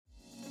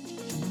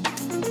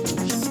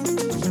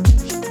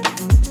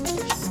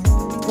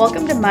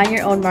Welcome to Mind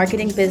Your Own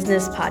Marketing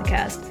Business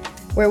podcast,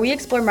 where we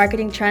explore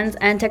marketing trends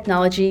and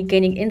technology,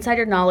 gaining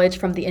insider knowledge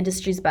from the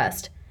industry's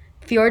best.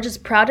 Fjorge is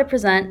proud to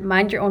present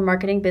Mind Your Own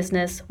Marketing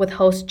Business with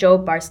host Joe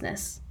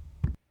Barsness.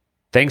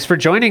 Thanks for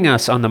joining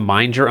us on the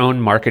Mind Your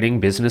Own Marketing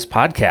Business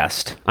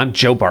podcast. I'm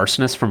Joe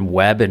Barsness from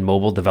web and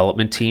mobile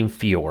development team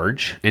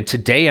Fjorge, and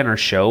today on our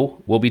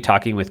show, we'll be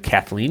talking with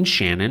Kathleen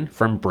Shannon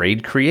from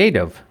Braid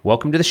Creative.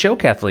 Welcome to the show,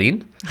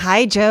 Kathleen.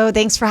 Hi, Joe.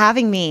 Thanks for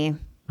having me.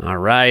 All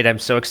right. I'm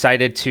so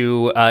excited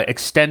to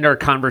extend our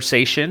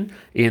conversation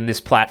in this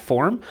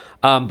platform.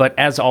 But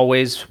as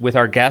always, with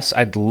our guests,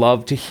 I'd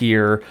love to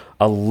hear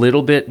a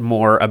little bit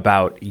more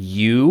about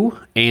you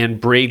and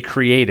Braid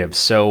Creative.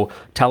 So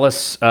tell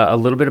us a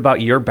little bit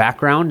about your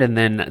background and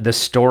then the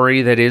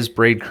story that is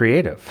Braid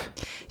Creative.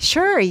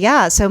 Sure.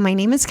 Yeah. So my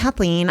name is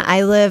Kathleen.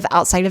 I live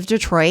outside of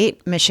Detroit,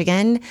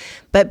 Michigan,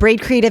 but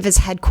Braid Creative is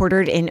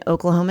headquartered in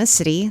Oklahoma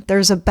City.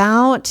 There's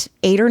about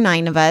 8 or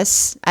 9 of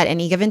us at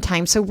any given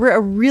time. So we're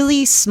a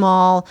really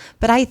small,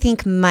 but I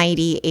think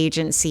mighty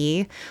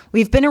agency.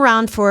 We've been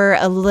around for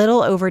a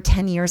little over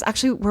 10 years.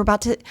 Actually,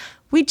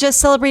 we just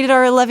celebrated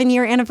our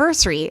 11-year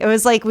anniversary. It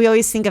was like we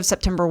always think of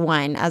September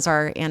 1 as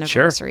our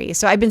anniversary. Sure.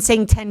 So I've been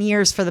saying 10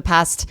 years for the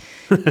past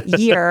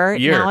year.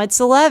 Now it's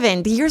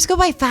 11. The years go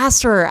by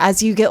faster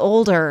as you get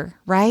older,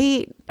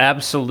 right?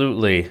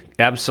 Absolutely.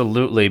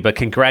 Absolutely. But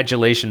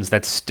congratulations.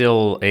 That's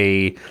still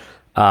a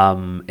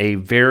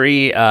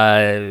very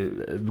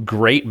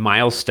great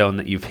milestone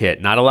that you've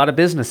hit. Not a lot of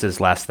businesses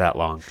last that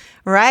long.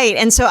 Right.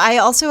 And so I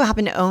also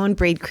happen to own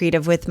Braid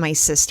Creative with my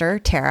sister,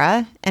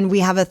 Tara, and we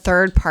have a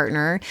third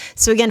partner.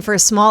 So again, for a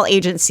small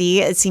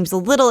agency, it seems a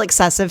little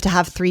excessive to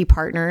have 3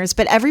 partners,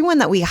 but everyone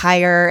that we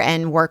hire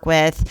and work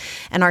with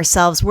and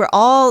ourselves, we're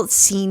all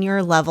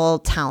senior level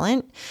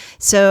talent.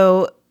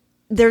 So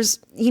there's,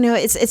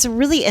 it's a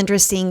really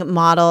interesting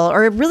model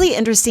or a really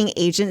interesting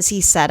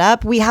agency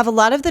setup. We have a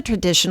lot of the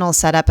traditional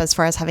setup as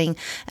far as having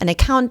an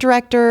account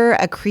director,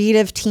 a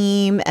creative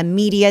team, a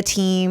media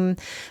team,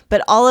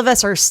 but all of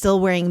us are still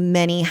wearing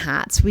many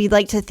hats. We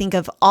like to think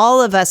of all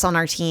of us on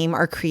our team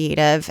are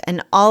creative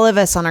and all of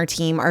us on our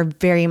team are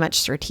very much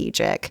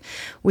strategic.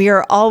 We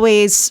are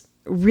always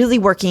really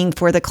working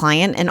for the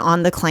client and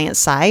on the client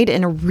side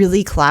in a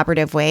really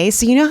collaborative way.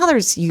 So how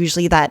there's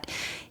usually that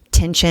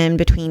tension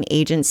between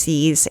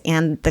agencies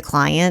and the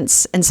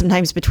clients, and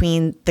sometimes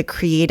between the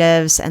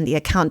creatives and the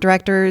account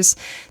directors.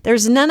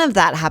 There's none of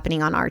that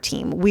happening on our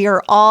team. We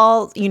are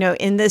all,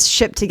 in this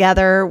ship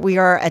together. We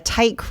are a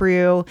tight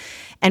crew,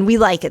 and we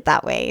like it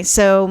that way.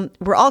 So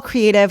we're all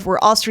creative. We're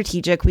all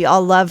strategic. We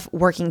all love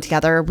working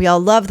together. We all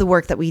love the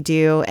work that we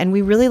do, and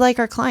we really like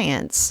our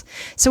clients.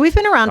 So we've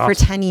been around for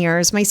 10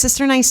 years. My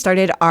sister and I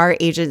started our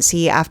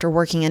agency after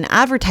working in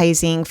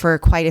advertising for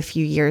quite a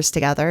few years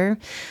together.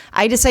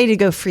 I decided to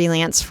go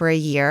freelance for a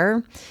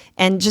year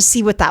and just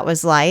see what that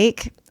was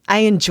like. I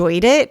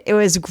enjoyed it. It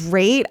was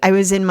great. I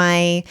was in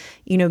my,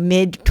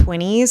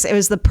 mid-20s. It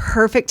was the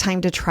perfect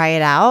time to try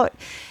it out.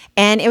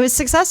 And it was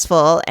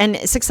successful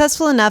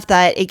enough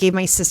that it gave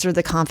my sister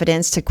the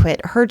confidence to quit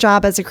her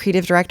job as a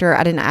creative director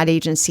at an ad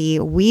agency.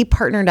 We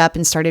partnered up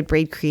and started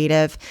Braid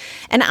Creative.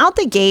 And out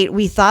the gate,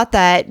 we thought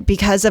that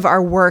because of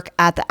our work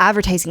at the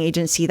advertising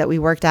agency that we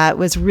worked at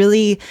was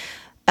really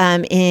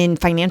in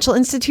financial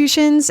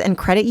institutions and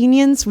credit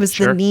unions was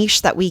the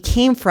niche that we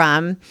came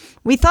from.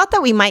 We thought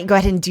that we might go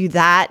ahead and do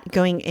that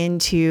going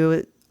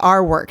into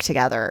our work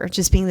together,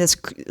 just being this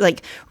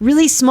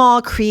really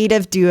small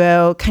creative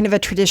duo, kind of a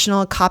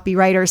traditional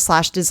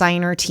copywriter /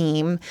 designer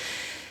team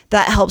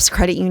that helps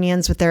credit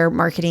unions with their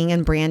marketing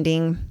and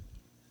branding.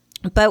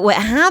 But what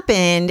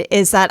happened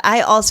is that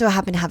I also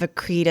happen to have a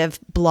creative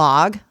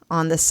blog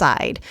on the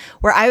side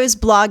where I was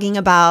blogging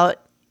about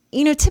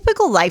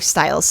typical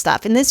lifestyle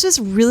stuff. And this was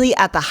really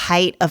at the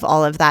height of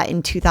all of that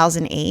in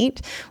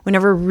 2008,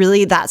 whenever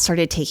really that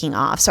started taking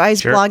off. So I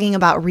was blogging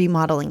about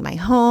remodeling my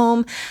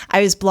home.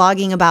 I was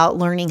blogging about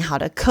learning how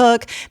to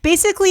cook.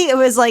 Basically, it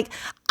was like,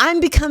 I'm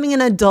becoming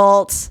an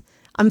adult.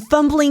 I'm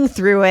fumbling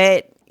through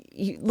it.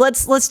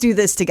 Let's do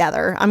this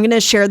together. I'm going to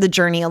share the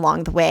journey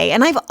along the way.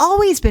 And I've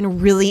always been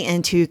really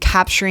into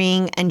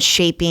capturing and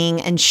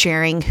shaping and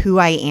sharing who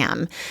I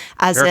am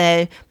as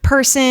a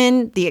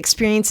person, the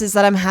experiences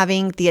that I'm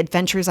having, the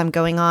adventures I'm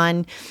going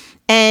on.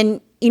 And,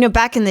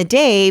 back in the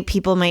day,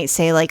 people might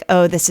say like,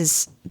 oh, this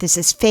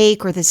is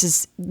fake, or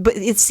but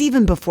it's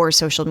even before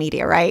social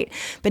media, right?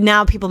 But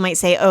now people might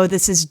say, oh,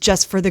 this is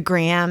just for the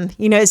gram,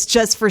 it's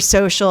just for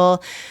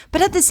social.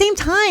 But at the same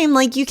time,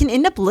 you can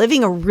end up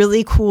living a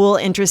really cool,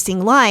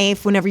 interesting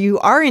life whenever you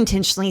are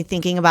intentionally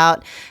thinking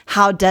about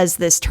how does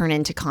this turn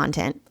into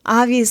content.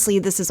 Obviously,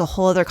 this is a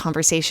whole other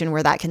conversation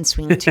where that can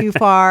swing too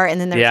far. And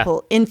then there's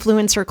whole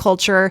influencer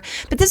culture.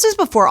 But this was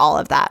before all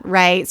of that,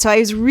 right? So I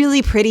was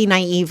really pretty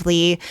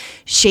naively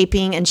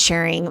shaping and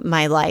sharing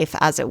my life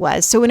as it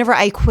was. So whenever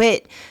I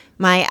quit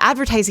my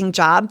advertising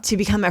job to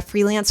become a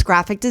freelance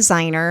graphic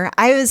designer,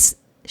 I was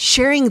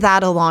sharing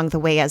that along the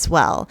way as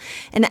well.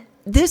 And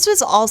this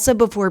was also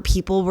before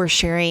people were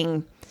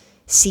sharing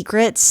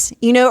secrets,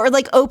 or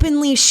like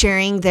openly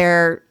sharing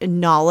their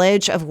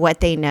knowledge of what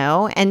they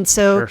know. And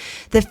so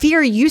the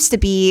fear used to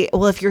be,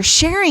 well, if you're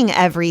sharing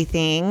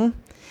everything,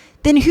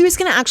 then who's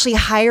going to actually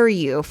hire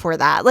you for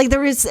that? Like there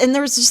was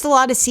just a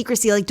lot of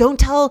secrecy. Like don't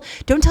tell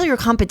your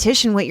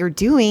competition what you're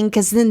doing,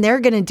 because then they're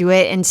going to do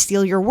it and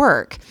steal your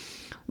work.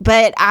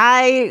 But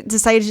I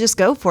decided to just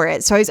go for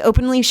it. So I was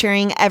openly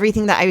sharing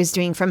everything that I was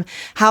doing, from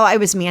how I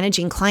was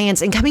managing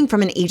clients. And coming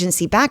from an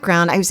agency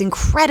background, I was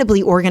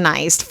incredibly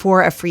organized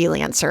for a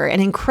freelancer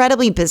and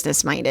incredibly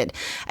business-minded.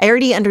 I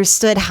already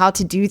understood how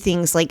to do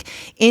things like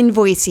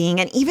invoicing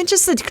and even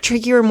just the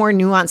trickier, more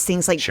nuanced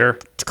things like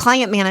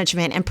client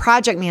management and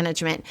project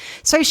management.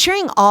 So I was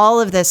sharing all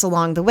of this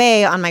along the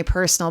way on my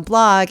personal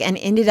blog, and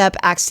ended up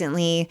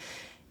accidentally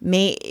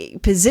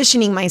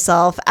positioning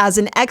myself as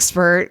an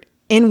expert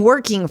in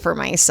working for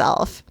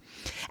myself.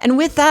 And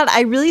with that,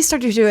 I really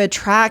started to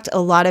attract a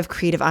lot of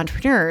creative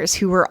entrepreneurs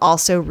who were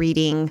also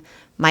reading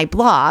my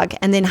blog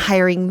and then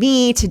hiring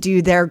me to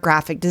do their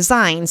graphic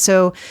design.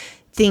 So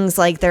things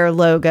like their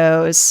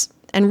logos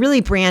and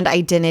really brand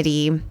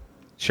identity.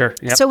 Sure.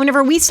 Yep. So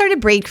whenever we started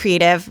Braid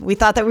Creative, we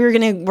thought that we were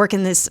going to work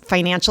in this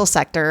financial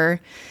sector.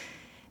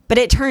 But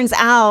it turns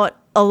out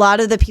a lot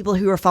of the people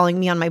who were following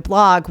me on my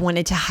blog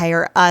wanted to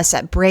hire us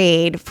at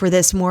Braid for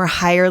this more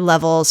higher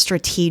level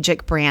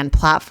strategic brand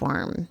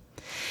platform.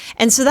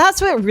 And so that's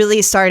what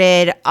really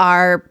started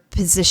our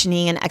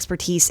positioning and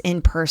expertise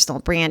in personal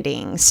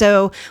branding.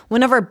 So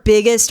one of our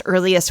biggest,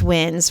 earliest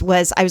wins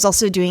was I was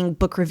also doing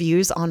book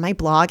reviews on my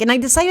blog. And I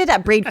decided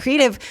at Braid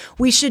Creative,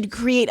 we should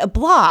create a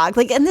blog.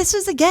 And this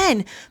was,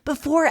 again,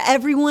 before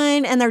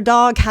everyone and their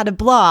dog had a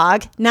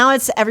blog. Now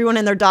it's everyone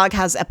and their dog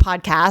has a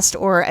podcast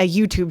or a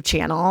YouTube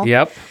channel.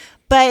 Yep.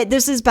 But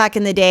this is back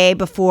in the day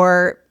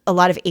before a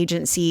lot of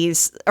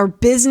agencies or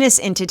business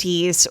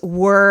entities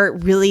were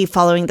really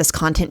following this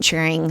content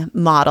sharing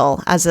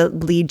model as a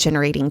lead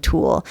generating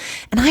tool.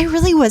 And I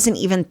really wasn't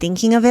even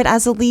thinking of it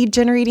as a lead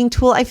generating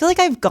tool. I feel like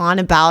I've gone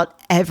about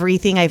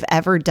everything I've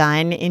ever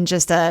done in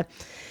just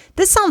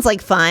this sounds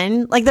like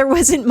fun. Like there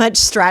wasn't much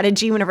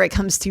strategy whenever it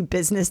comes to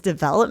business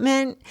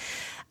development.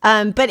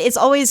 But it's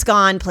always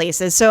gone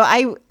places. So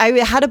I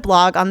had a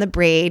blog on the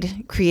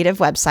Braid Creative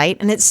website,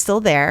 and it's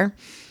still there.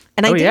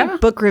 And I did a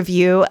book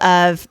review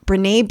of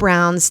Brené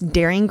Brown's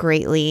Daring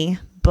Greatly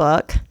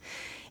book.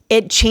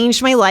 It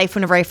changed my life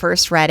whenever I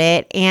first read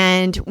it.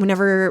 And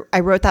whenever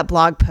I wrote that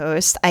blog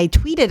post, I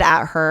tweeted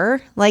at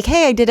her like,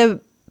 hey, I did a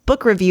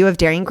book review of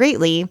Daring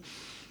Greatly.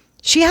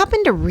 She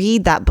happened to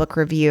read that book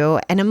review.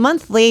 And a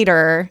month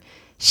later,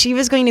 she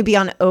was going to be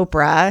on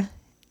Oprah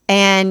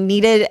and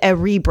needed a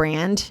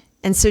rebrand.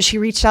 And so she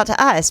reached out to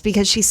us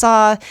because she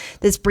saw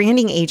this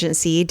branding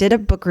agency did a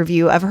book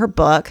review of her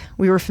book.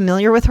 We were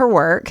familiar with her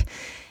work,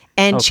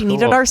 and she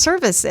needed our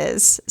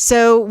services.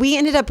 So we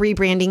ended up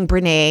rebranding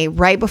Brené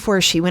right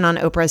before she went on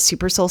Oprah's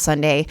Super Soul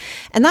Sunday.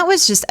 And that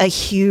was just a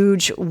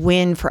huge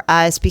win for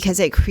us because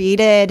it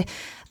created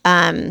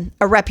a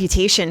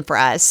reputation for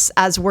us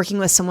as working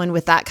with someone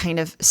with that kind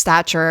of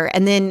stature.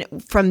 And then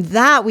from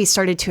that, we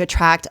started to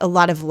attract a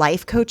lot of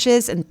life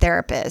coaches and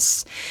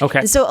therapists. Okay.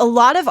 And so a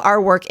lot of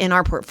our work in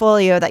our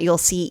portfolio that you'll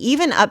see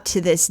even up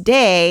to this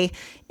day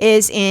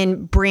is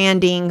in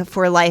branding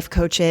for life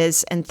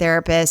coaches and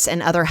therapists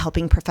and other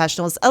helping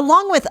professionals,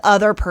 along with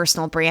other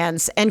personal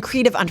brands and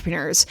creative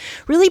entrepreneurs.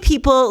 Really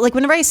people, like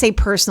whenever I say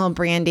personal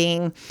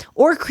branding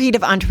or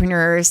creative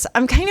entrepreneurs,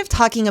 I'm kind of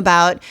talking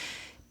about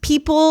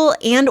people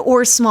and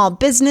or small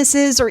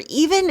businesses or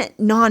even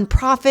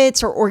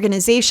nonprofits or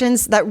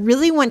organizations that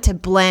really want to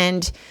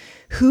blend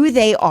who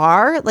they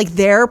are, like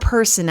their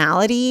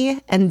personality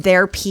and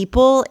their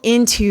people,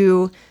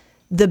 into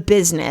the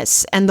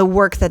business and the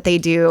work that they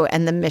do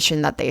and the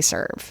mission that they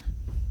serve.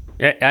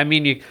 Yeah, I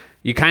mean,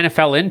 you kind of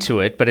fell into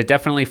it, but it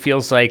definitely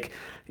feels like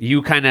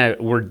you kind of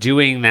were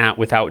doing that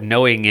without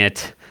knowing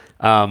it.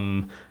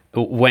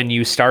 When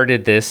you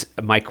started this,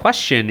 my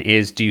question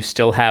is, do you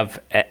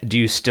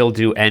still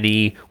do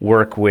any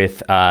work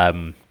with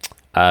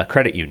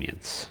credit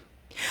unions?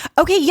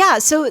 Okay, yeah.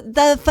 So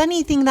the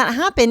funny thing that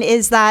happened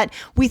is that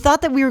we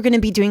thought that we were going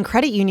to be doing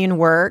credit union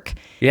work.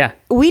 Yeah.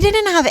 We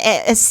didn't have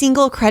a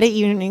single credit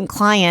union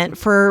client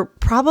for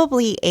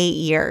probably 8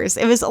 years.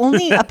 It was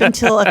only up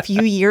until a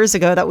few years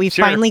ago that we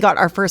finally got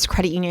our first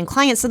credit union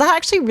client. So that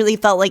actually really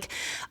felt like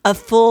a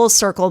full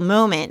circle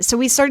moment. So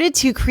we started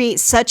to create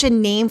such a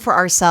name for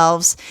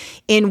ourselves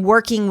in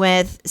working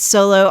with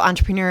solo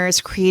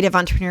entrepreneurs, creative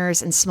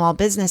entrepreneurs, and small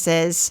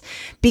businesses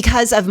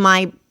because of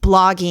my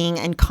blogging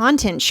and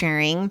content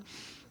sharing.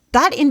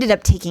 That ended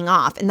up taking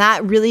off, and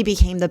that really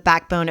became the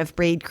backbone of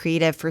Braid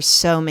Creative for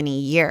so many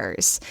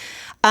years.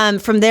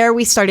 From there,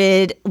 we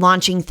started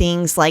launching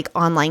things like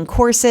online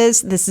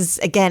courses. This is,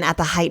 again, at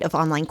the height of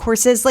online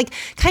courses, like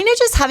kind of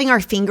just having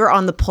our finger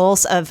on the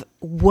pulse of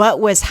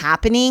what was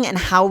happening and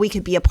how we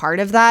could be a part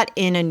of that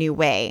in a new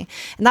way.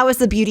 And that was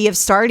the beauty of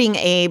starting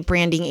a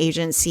branding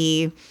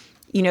agency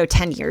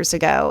 10 years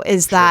ago,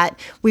 is that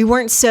we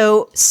weren't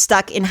so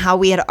stuck in how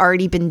we had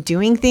already been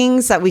doing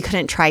things that we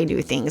couldn't try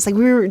new things. Like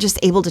we were just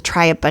able to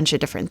try a bunch of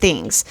different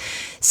things.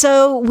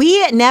 So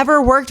we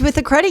never worked with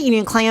a credit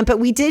union client, but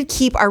we did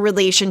keep our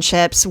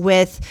relationships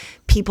with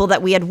people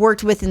that we had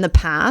worked with in the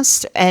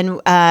past,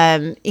 and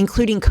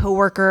including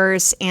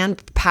coworkers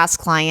and past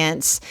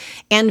clients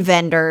and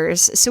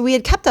vendors. So we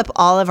had kept up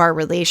all of our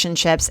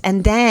relationships.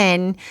 And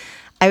then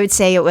I would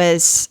say it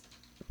was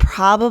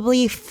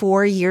probably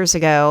 4 years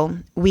ago,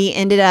 we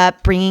ended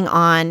up bringing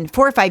on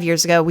 4 or 5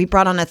 years ago, we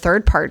brought on a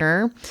third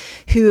partner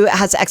who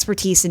has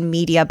expertise in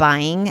media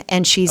buying.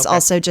 And she's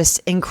also just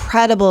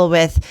incredible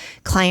with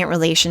client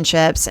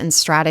relationships and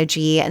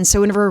strategy. And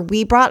so whenever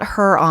we brought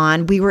her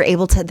on, we were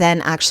able to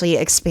then actually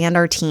expand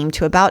our team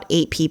to about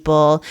 8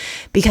 people,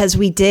 because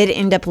we did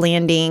end up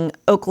landing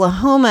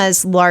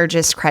Oklahoma's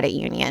largest credit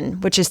union,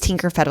 which is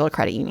Tinker Federal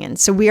Credit Union.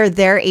 So we are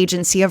their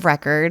agency of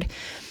record.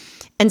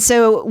 And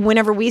so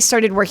whenever we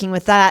started working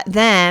with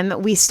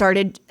them, we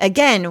started,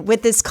 again,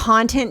 with this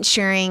content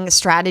sharing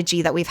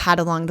strategy that we've had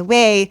along the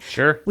way.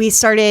 Sure. We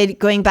started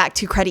going back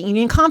to credit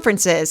union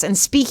conferences and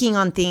speaking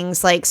on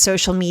things like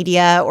social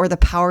media or the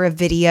power of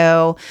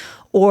video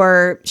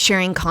or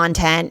sharing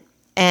content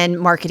and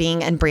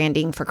marketing and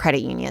branding for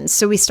credit unions.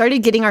 So we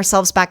started getting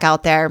ourselves back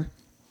out there.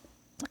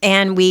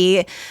 And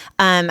we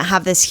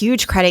have this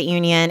huge credit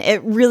union.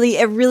 It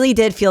really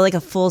did feel like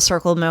a full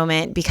circle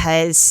moment,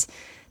 because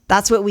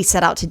that's what we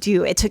set out to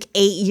do. It took 8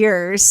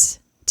 years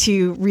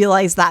to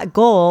realize that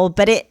goal,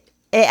 but it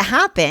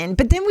happened.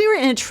 But then we were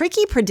in a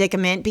tricky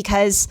predicament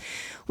because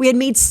we had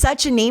made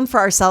such a name for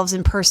ourselves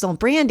in personal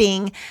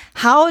branding.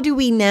 How do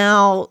we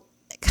now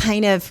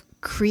kind of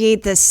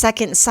create this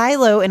second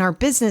silo in our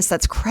business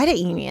that's credit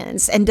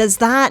unions? And does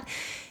that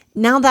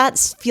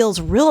feels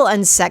real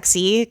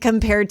unsexy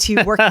compared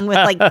to working with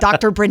like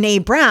Dr.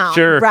 Brene Brown,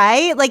 Sure.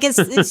 Right? Like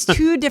it's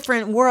two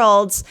different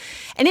worlds.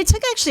 And it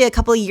took actually a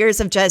couple of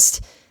years of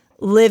just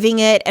living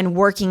it and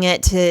working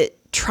it to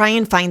try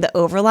and find the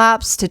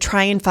overlaps, to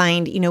try and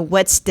find,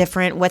 what's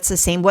different, what's the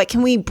same, what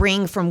can we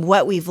bring from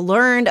what we've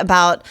learned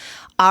about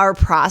our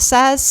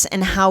process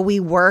and how we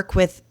work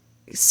with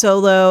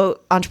solo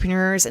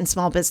entrepreneurs and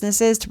small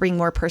businesses to bring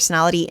more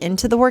personality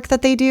into the work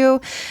that they do.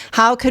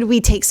 How could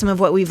we take some of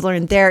what we've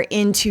learned there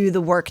into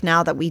the work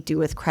now that we do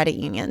with credit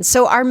unions?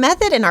 So our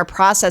method and our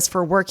process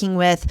for working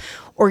with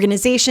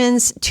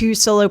organizations to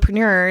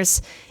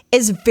solopreneurs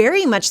is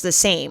very much the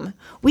same.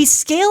 We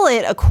scale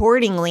it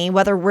accordingly,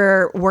 whether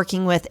we're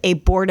working with a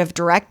board of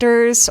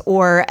directors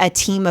or a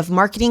team of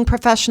marketing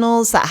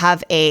professionals that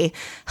have a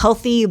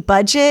healthy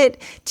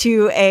budget,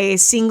 to a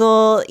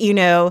single,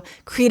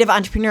 creative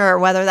entrepreneur,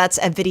 whether that's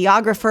a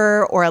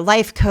videographer or a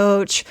life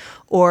coach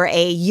or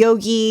a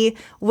yogi,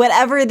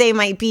 whatever they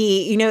might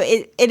be,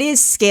 it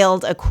is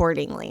scaled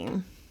accordingly.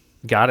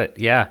 Got it.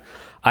 Yeah.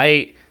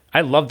 I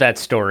love that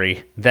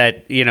story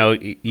that,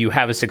 you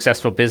have a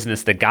successful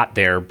business that got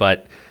there,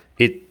 but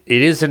it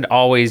isn't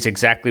always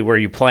exactly where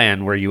you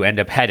plan, where you end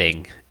up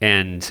heading.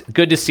 And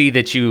good to see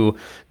that you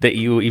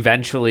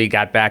eventually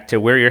got back to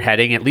where you're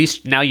heading. At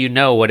least now you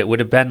know what it would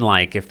have been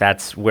like if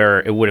that's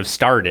where it would have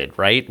started,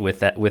 right?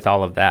 With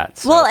all of that.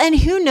 So. Well, and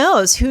who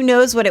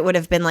knows what it would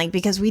have been like,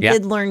 because we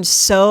did learn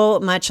so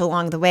much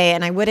along the way,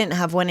 and I wouldn't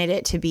have wanted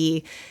it to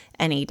be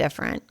any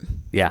different.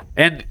 Yeah.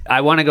 And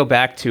I want to go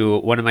back to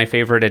one of my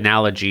favorite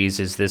analogies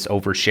is this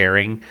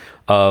oversharing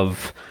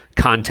of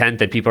content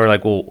that people are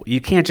like, well, you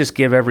can't just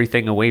give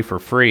everything away for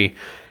free.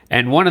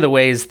 And one of the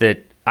ways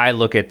that I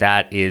look at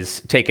that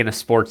is taking a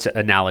sports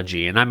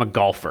analogy, and I'm a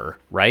golfer,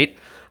 right?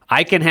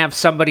 I can have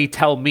somebody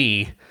tell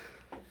me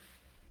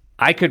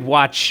I could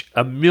watch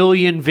 1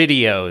 million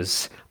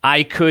videos,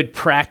 I could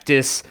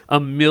practice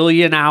 1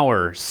 million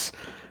hours,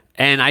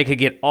 and I could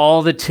get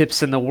all the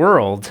tips in the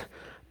world,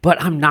 but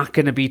I'm not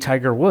going to be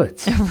Tiger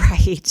Woods.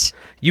 Right.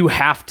 You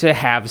have to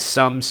have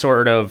some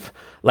sort of,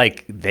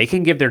 like, they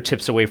can give their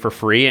tips away for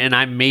free, and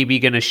I'm maybe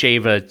going to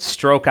shave a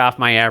stroke off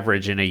my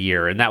average in a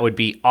year, and that would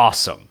be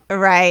awesome.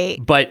 Right.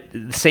 But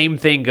the same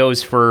thing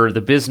goes for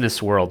the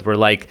business world. We're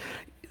like,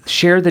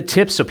 share the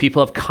tips so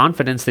people have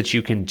confidence that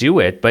you can do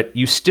it, but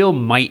you still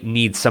might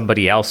need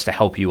somebody else to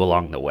help you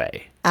along the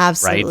way.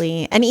 Absolutely.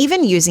 Right? And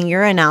even using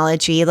your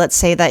analogy, let's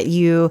say that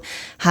you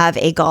have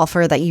a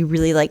golfer that you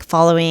really like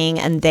following,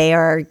 and they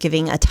are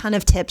giving a ton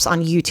of tips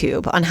on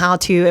YouTube on how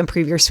to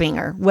improve your swing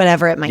or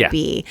whatever it might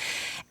be.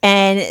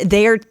 And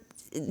they are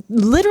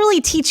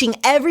literally teaching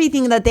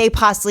everything that they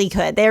possibly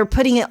could. They're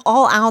putting it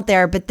all out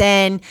there, but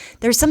then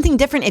there's something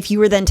different if you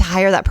were then to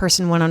hire that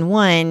person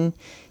one-on-one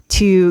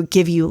to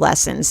give you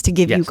lessons, to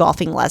give you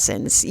golfing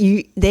lessons.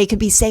 They could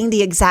be saying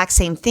the exact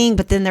same thing,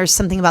 but then there's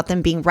something about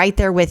them being right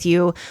there with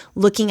you,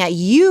 looking at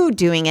you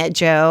doing it,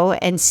 Joe,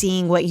 and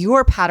seeing what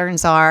your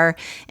patterns are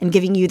and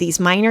giving you these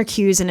minor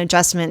cues and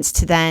adjustments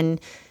to then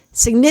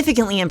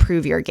significantly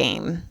improve your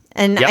game.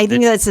 And I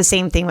think that's the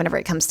same thing whenever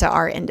it comes to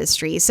our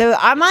industry. So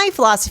my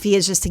philosophy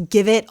is just to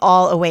give it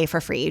all away for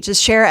free.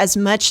 Just share as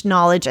much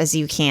knowledge as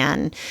you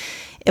can.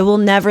 It will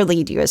never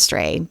lead you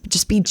astray.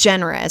 Just be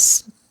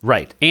generous.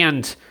 Right.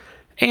 And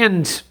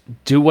and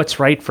do what's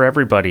right for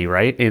everybody,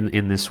 right?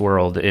 In this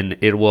world, and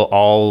it will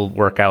all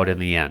work out in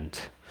the end.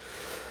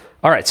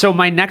 All right. So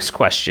my next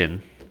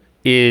question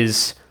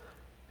is,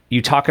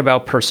 you talk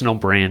about personal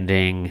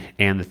branding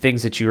and the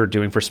things that you are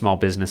doing for small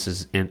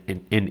businesses and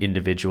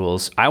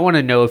individuals. I want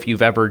to know if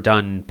you've ever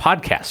done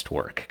podcast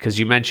work, because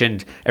you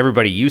mentioned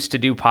everybody used to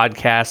do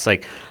podcasts.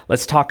 Like,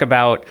 let's talk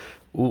about,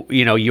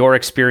 your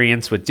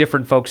experience with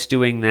different folks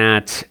doing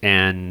that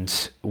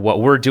and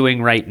what we're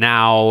doing right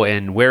now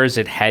and where is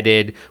it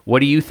headed? What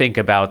do you think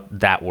about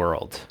that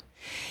world?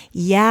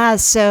 Yeah.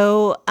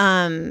 So,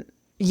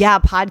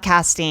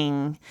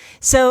 podcasting.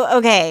 So,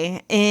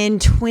 okay, in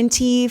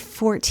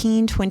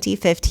 2014,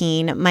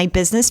 2015, my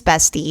business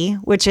bestie,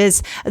 which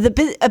is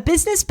a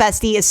business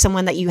bestie is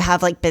someone that you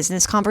have like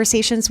business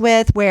conversations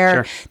with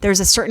where there's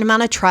a certain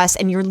amount of trust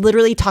and you're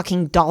literally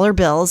talking dollar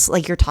bills,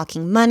 like you're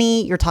talking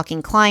money, you're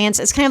talking clients.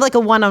 It's kind of like a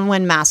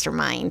one-on-one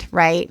mastermind,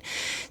 right?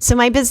 So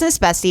my business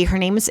bestie, her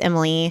name is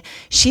Emily.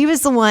 She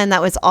was the one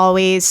that was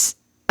always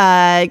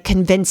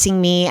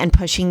convincing me and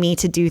pushing me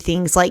to do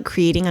things like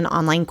creating an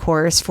online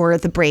course for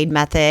the braid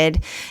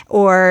method,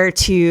 or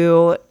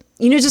to,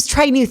 just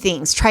try new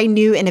things, try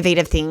new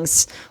innovative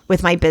things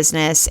with my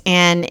business.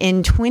 And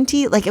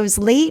it was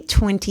late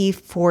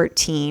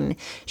 2014,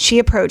 she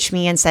approached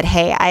me and said,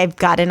 "Hey, I've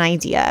got an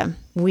idea.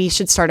 We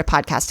should start a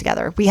podcast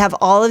together. We have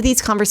all of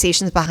these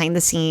conversations behind the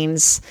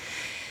scenes.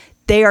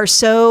 They are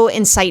so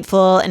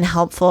insightful and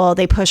helpful.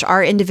 They push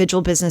our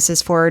individual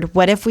businesses forward.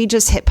 What if we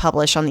just hit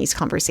publish on these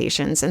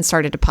conversations and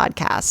started a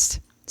podcast?"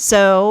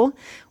 So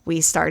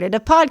we started a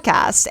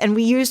podcast and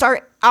we used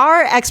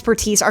our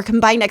expertise, our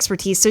combined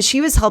expertise. So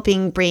she was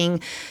helping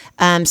bring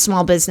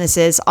small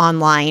businesses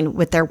online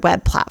with their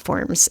web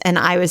platforms, and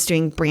I was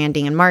doing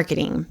branding and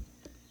marketing.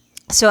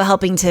 So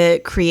helping to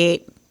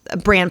create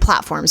brand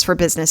platforms for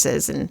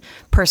businesses and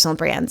personal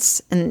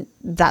brands and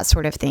that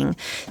sort of thing.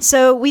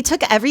 So we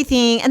took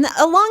everything, and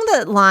along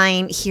the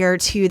line here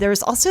too, there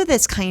was also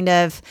this kind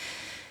of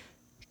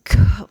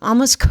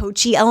almost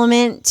coachy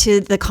element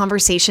to the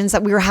conversations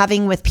that we were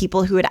having with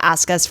people who would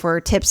ask us for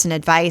tips and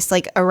advice,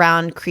 like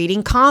around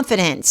creating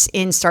confidence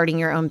in starting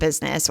your own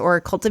business or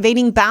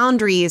cultivating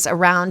boundaries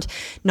around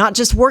not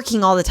just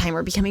working all the time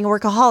or becoming a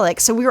workaholic.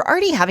 So we were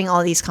already having all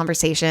of these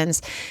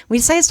conversations. We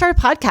decided to start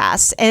a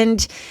podcast,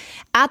 and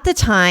at the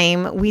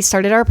time we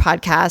started our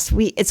podcast,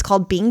 it's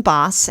called Being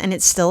Boss, and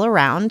it's still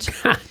around.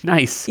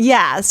 Nice.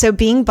 Yeah. So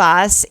Being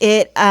Boss,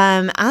 it,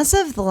 as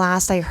of the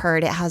last I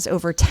heard, it has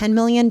over 10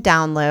 million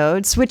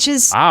downloads, which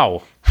is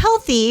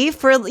healthy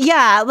but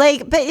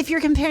if you're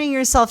comparing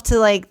yourself to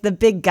like the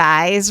big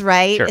guys,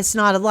 right? Sure. It's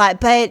not a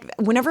lot. But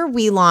whenever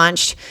we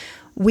launched,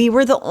 we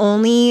were the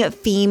only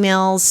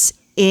females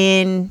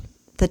in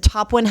the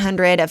top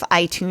 100 of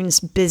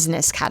iTunes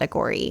business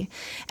category.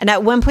 And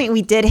at one point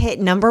we did hit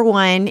number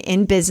 1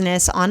 in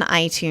business on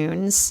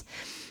iTunes.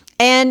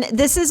 And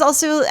this is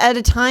also at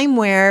a time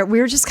where we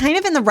were just kind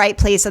of in the right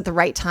place at the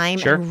right time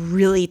and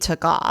really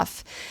took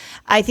off.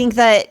 I think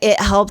that it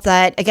helped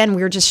that, again,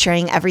 we were just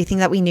sharing everything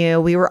that we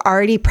knew. We were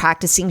already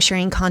practicing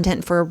sharing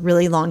content for a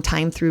really long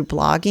time through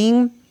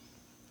blogging.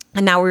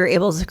 And now we were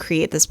able to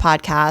create this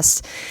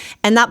podcast.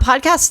 And that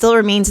podcast still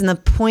remains in the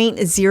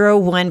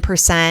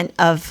 0.01%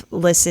 of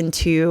listened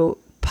to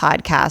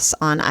podcasts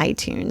on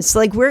iTunes. So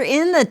like we're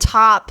in the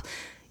top,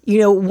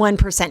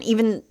 1%,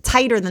 even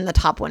tighter than the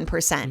top 1%.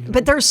 Mm-hmm.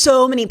 But there's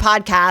so many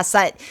podcasts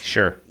that,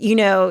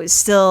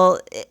 still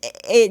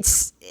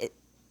it's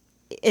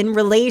in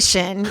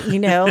relation,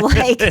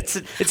 like it's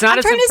not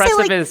as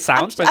impressive as it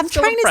sounds, but I'm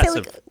trying to say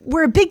like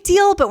we're a big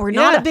deal, but we're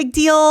not a big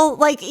deal.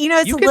 Like,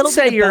 it's a little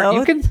bit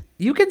of both.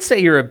 You can say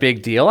you're a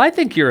big deal. I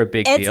think you're a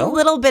big deal. It's a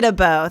little bit of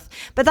both.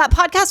 But that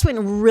podcast went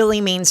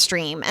really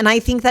mainstream. And I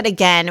think that,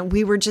 again,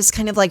 we were just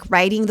kind of like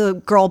riding the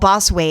girl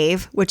boss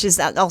wave, which is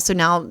also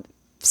now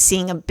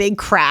seeing a big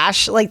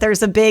crash. Like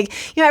there's a big,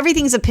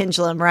 everything's a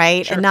pendulum,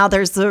 right? Sure. And now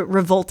there's the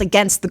revolt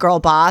against the girl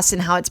boss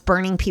and how it's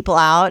burning people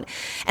out.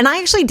 And I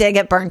actually did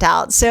get burnt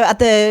out. So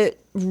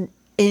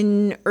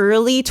in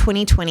early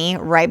 2020,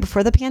 right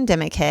before the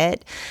pandemic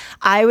hit,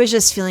 I was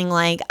just feeling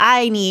like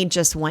I need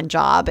just one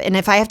job. And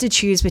if I have to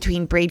choose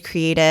between Braid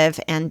Creative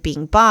and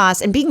Being Boss,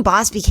 and Being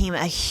Boss became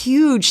a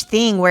huge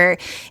thing where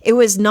it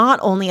was not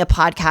only a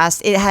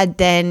podcast, it had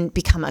then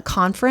become a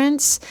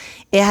conference.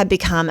 It had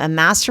become a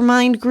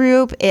mastermind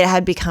group. It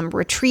had become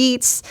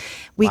retreats.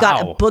 We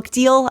got a book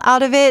deal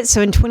out of it.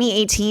 So in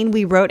 2018,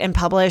 we wrote and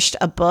published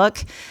a book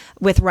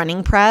with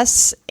Running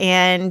Press.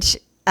 And,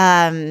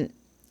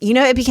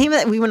 it became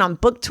that we went on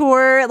book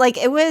tour. Like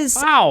it was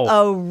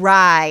a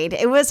ride.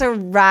 It was a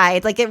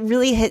ride. Like it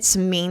really hit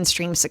some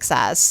mainstream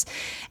success.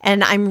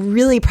 And I'm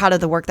really proud of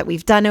the work that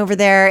we've done over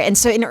there. And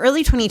so in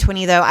early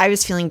 2020, though, I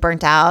was feeling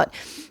burnt out.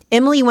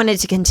 Emily wanted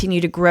to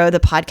continue to grow the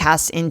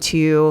podcast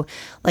into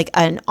like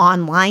an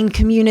online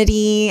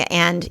community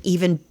and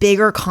even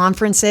bigger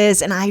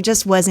conferences. And I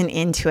just wasn't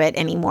into it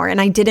anymore.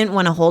 And I didn't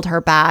want to hold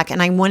her back.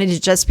 And I wanted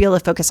to just be able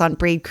to focus on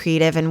Braid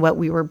Creative and what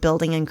we were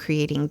building and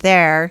creating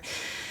there.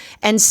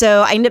 And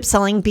so I ended up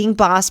selling Being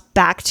Boss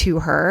back to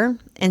her.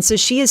 And so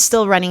she is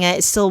still running it.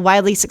 It's still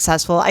wildly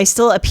successful. I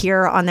still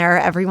appear on there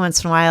every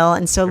once in a while.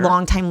 And so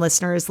longtime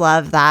listeners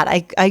love that.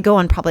 I go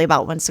on probably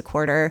about once a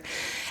quarter.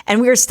 And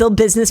we are still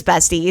business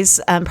besties,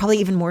 probably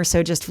even more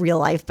so just real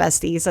life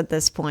besties at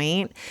this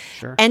point.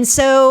 Sure. And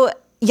so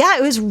yeah,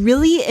 it was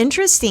really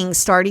interesting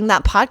starting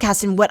that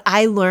podcast and what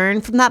I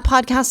learned from that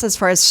podcast as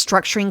far as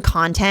structuring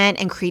content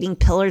and creating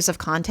pillars of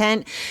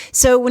content.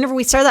 So whenever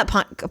we started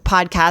that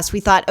podcast,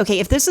 we thought, okay,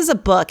 if this is a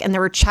book and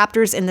there were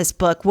chapters in this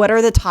book, what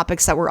are the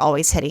topics that we're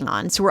always hitting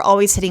on? So we're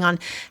always hitting on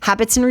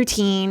habits and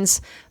routines,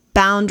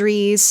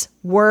 boundaries,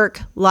 work,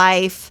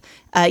 life,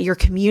 your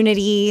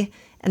community,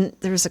 and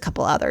there's a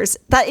couple others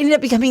that ended up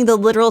becoming the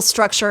literal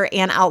structure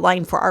and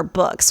outline for our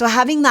book. So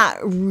having that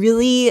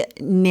really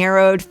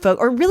narrowed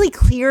or really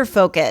clear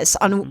focus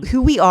on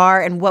who we are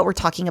and what we're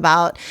talking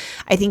about,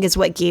 I think is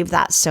what gave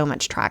that so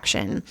much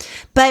traction.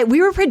 But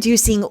we were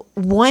producing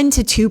 1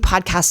 to 2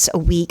 podcasts a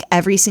week,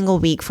 every single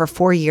week for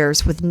 4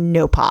 years with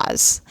no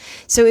pause.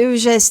 So it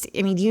was just,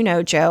 I mean, you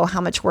know, Joe,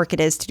 how much work it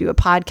is to do a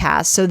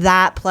podcast. So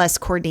that plus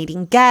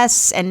coordinating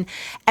guests and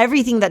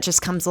everything that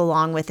just comes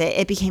along with it,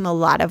 it became a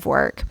lot of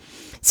work.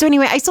 So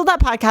anyway, I sold that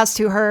podcast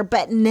to her,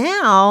 but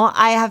now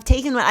I have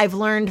taken what I've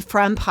learned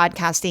from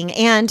podcasting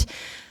and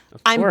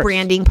I'm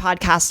branding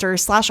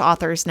podcasters /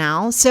 authors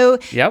now. So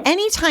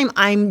anytime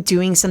I'm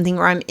doing something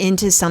or I'm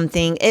into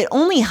something, it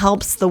only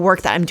helps the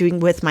work that I'm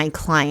doing with my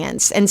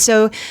clients. And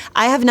so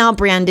I have now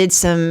branded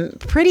some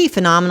pretty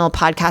phenomenal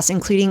podcasts,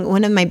 including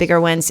one of my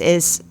bigger ones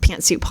is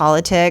Pantsuit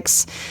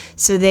Politics.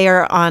 So they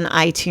are on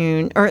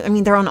iTunes, or I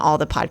mean, they're on all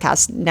the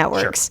podcast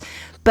networks. Sure.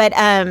 But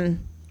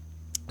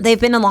they've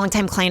been a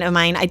longtime client of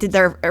mine. I did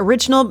their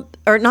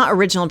not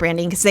original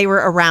branding because they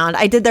were around.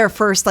 I did their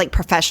first like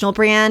professional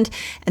brand.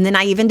 And then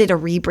I even did a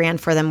rebrand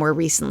for them more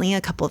recently,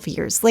 a couple of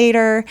years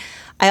later.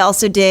 I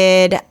also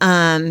did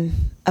a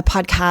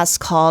podcast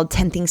called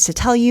 10 Things to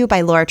Tell You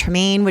by Laura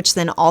Tremaine, which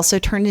then also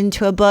turned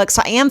into a book.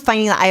 So I am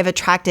finding that I have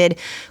attracted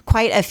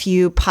quite a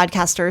few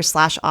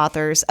podcasters /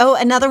 authors. Oh,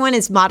 another one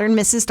is Modern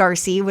Mrs.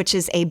 Darcy, which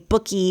is a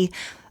bookie,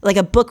 like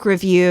a book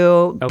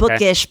review,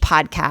 bookish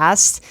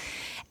podcast.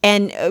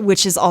 And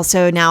which is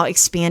also now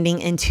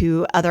expanding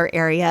into other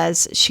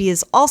areas. She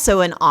is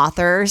also an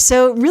author.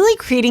 So really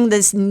creating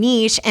this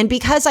niche. And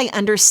because I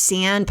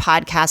understand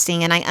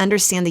podcasting and I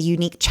understand the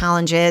unique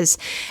challenges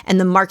and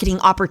the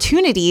marketing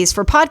opportunities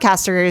for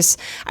podcasters,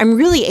 I'm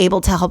really able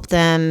to help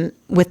them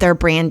with their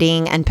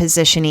branding and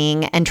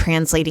positioning and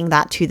translating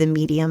that to the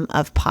medium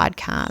of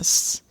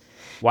podcasts.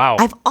 Wow.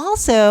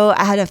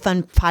 I had a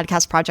fun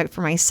podcast project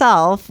for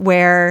myself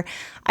where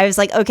I was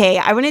like, okay,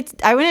 I want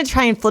to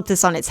try and flip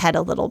this on its head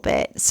a little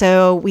bit.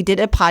 So we did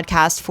a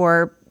podcast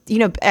for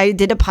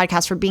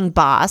Being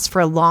Boss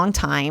for a long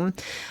time.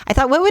 I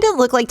thought, what would it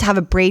look like to have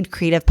a Braid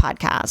Creative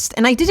podcast?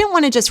 And I didn't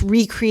want to just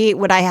recreate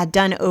what I had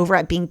done over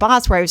at Being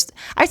Boss, where I was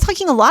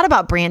talking a lot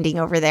about branding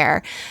over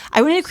there.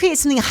 I wanted to create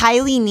something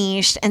highly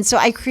niched. And so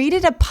I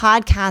created a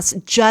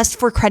podcast just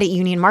for credit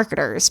union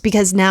marketers,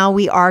 because now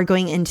we are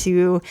going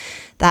into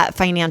that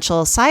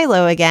financial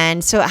silo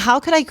again. So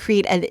how could I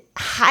create a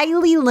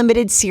highly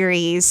limited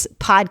series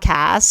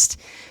podcast?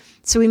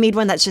 So we made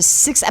one that's just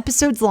 6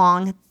 episodes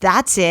long.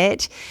 That's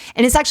it.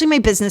 And it's actually my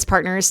business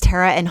partners,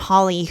 Tara and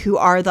Holly, who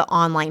are the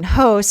online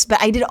hosts,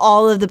 but I did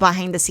all of the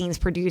behind the scenes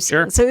producing.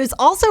 Sure. So it was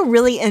also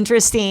really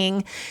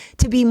interesting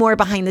to be more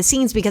behind the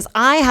scenes because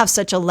I have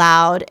such a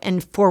loud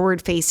and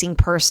forward facing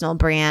personal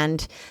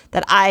brand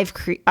that I've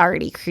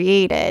already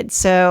created.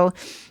 So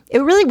it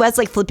really was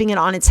like flipping it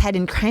on its head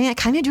and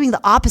kind of doing the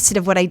opposite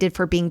of what I did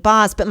for Being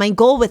Boss. But my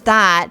goal with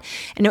that,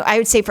 and I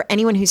would say for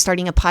anyone who's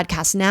starting a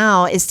podcast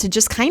now, is to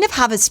just kind of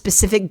have a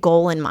specific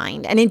goal in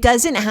mind. And it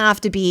doesn't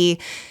have to be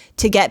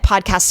to get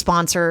podcast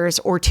sponsors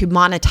or to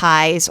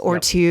monetize or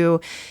to,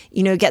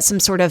 get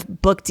some sort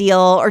of book deal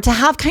or to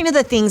have kind of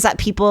the things that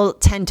people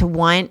tend to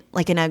want,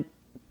 like in a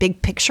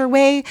big picture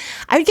way.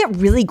 I would get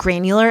really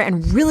granular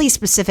and really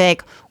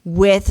specific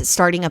with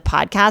starting a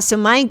podcast. So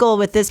my goal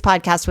with this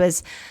podcast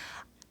was,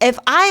 if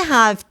I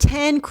have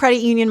 10 credit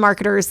union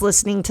marketers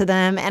listening to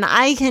them and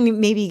I can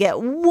maybe get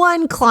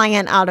one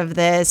client out of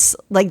this,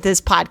 like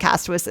this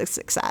podcast was a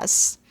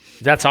success.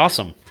 That's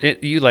awesome.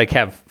 You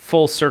have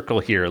full circle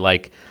here.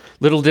 Like,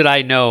 little did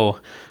I know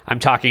I'm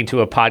talking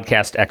to a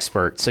podcast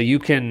expert. So you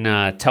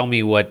can tell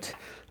me what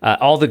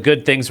all the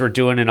good things we're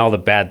doing and all the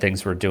bad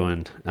things we're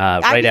doing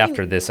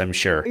after this, I'm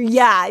sure.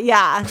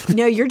 Yeah.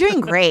 No, you're doing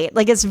great.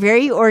 Like, it's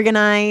very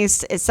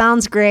organized. It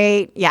sounds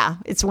great. Yeah,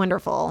 it's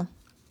wonderful.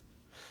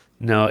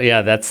 No,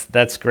 yeah,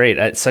 that's great.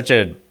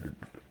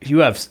 You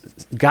have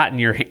gotten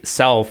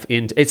yourself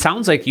into. It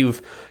sounds like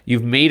you've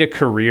made a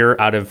career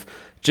out of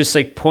just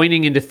like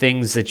pointing into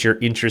things that you're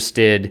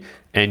interested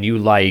and you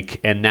like,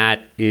 and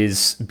that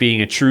is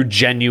being a true,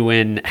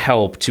 genuine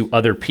help to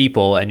other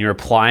people, and you're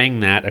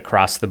applying that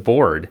across the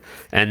board.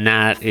 And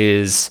that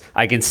is,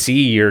 I can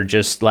see you're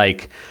just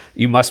like,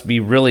 you must be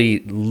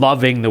really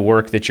loving the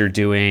work that you're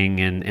doing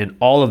and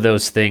all of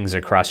those things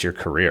across your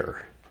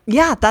career.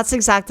 Yeah, that's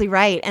exactly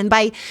right. And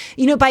by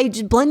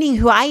blending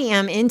who I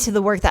am into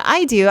the work that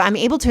I do, I'm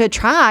able to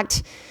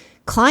attract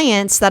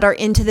clients that are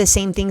into the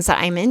same things that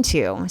I'm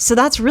into. So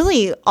that's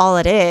really all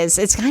it is.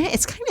 It's kind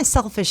of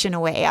selfish in a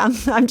way.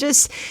 I'm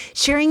just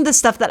sharing the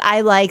stuff that I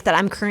like, that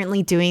I'm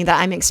currently doing, that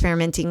I'm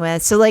experimenting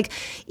with. So like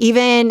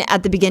even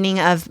at the beginning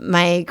of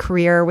my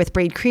career with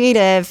Braid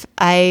Creative,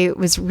 I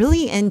was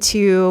really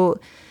into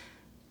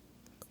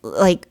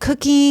like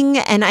cooking,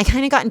 and I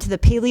kind of got into the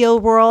paleo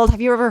world.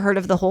 Have you ever heard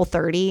of the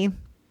Whole30?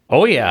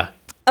 Oh yeah.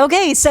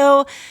 Okay,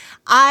 so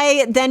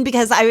I then,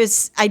 because I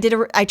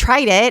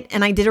tried it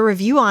and I did a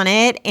review on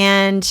it,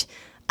 and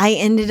I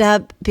ended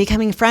up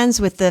becoming friends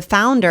with the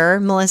founder,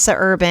 Melissa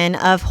Urban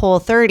of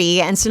Whole30.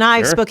 And so now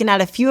I've spoken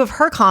at a few of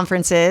her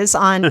conferences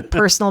on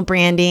personal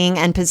branding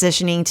and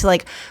positioning to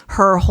like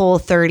her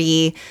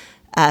Whole30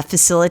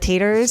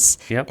 facilitators.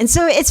 Yep. And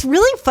so it's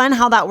really fun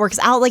how that works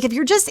out. Like if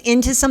you're just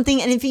into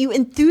something and if you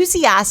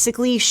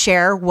enthusiastically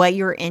share what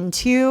you're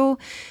into,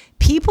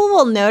 people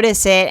will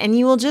notice it and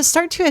you will just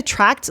start to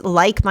attract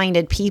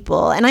like-minded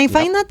people. And I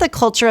find that the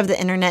culture of the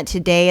internet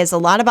today is a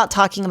lot about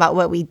talking about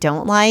what we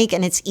don't like,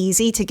 and it's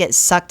easy to get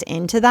sucked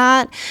into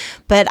that.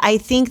 But I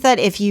think that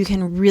if you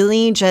can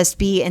really just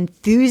be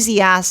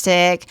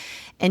enthusiastic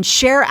and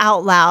share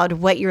out loud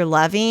what you're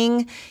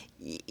loving,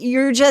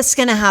 you're just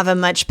going to have a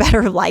much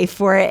better life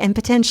for it and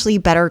potentially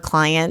better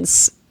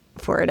clients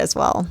for it as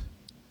well.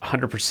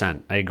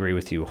 100%. I agree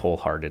with you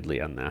wholeheartedly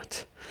on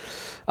that.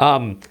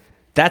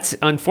 That's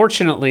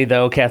unfortunately,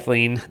 though,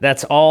 Kathleen,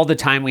 that's all the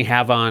time we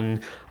have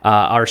on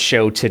our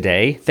show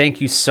today.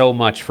 Thank you so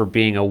much for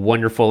being a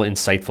wonderful,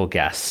 insightful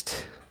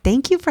guest.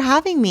 Thank you for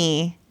having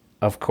me.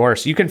 Of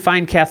course. You can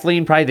find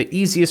Kathleen. Probably the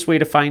easiest way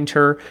to find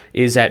her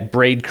is at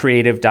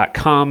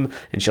braidcreative.com,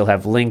 and she'll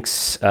have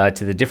links to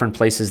the different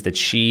places that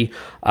she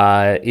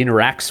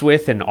interacts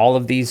with and all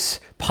of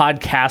these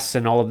podcasts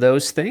and all of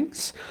those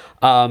things.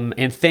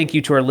 And thank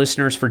you to our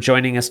listeners for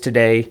joining us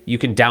today. You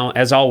can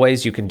as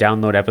always, you can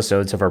download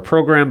episodes of our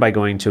program by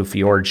going to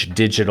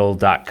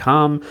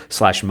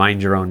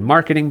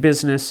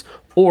fjorddigital.com/mindyourownmarketingbusiness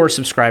or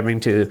subscribing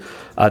to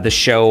the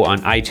show on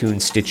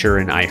iTunes, Stitcher,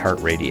 and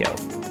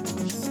iHeartRadio.